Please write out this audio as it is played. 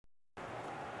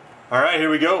All right, here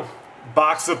we go.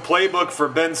 Box of Playbook for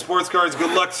Ben Sports Cards.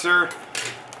 Good luck, sir.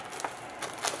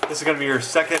 This is going to be your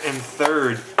second and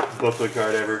third booklet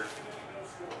card ever.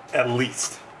 At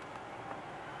least.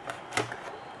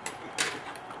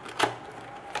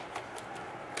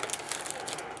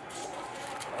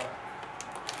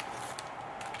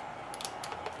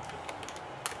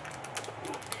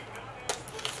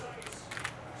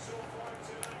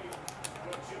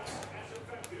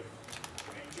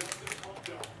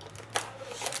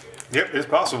 Yep, it's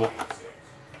possible.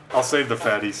 I'll save the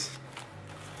fatties.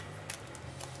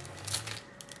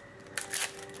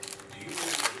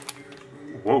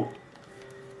 Whoa.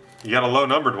 You got a low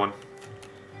numbered one.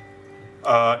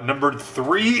 Numbered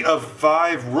 3 of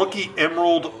 5 rookie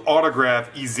emerald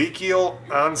autograph Ezekiel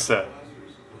Onset.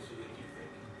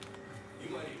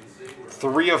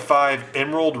 3 of 5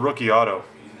 emerald rookie auto.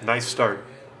 Nice start.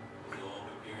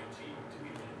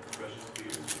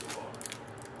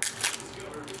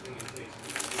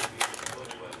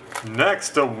 Next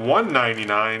to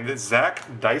 199, Zach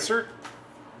Dysert,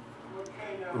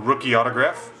 rookie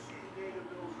autograph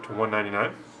to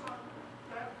 199.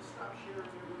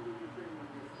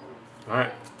 All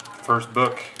right, first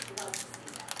book.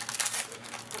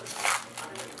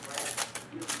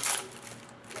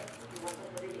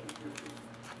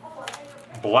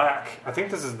 Black. I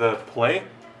think this is the play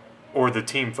or the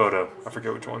team photo. I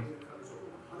forget which one.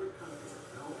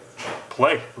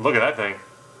 Play. Look at that thing.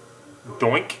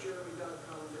 Doink.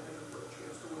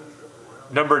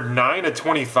 Number 9 of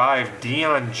 25,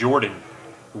 Dion Jordan,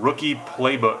 rookie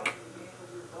playbook.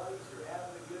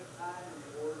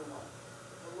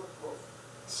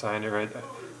 Signed it right there.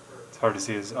 It's hard to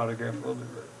see his autograph a little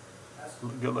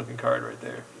bit. Good looking card right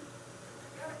there.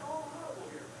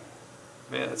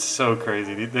 Man, that's so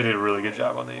crazy. They did a really good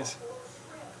job on these.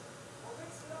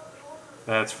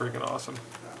 That's freaking awesome.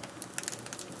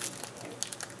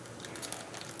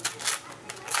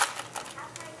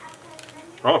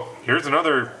 Oh, here's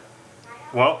another.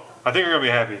 Well, I think you're going to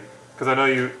be happy. Because I know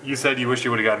you said you wish you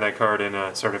would have gotten that card in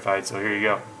certified, so here you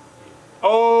go.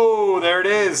 Oh, there it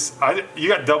is. You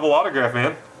got double autograph,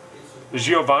 man. The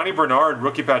Giovanni Bernard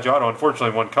rookie patch auto.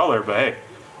 Unfortunately, one color, but hey.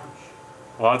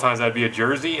 A lot of times that'd be a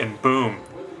jersey, and boom.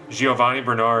 Giovanni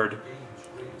Bernard,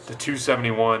 the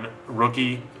 271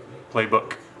 rookie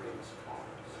playbook.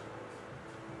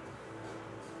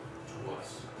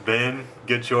 Ben,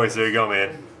 good choice. There you go,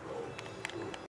 man.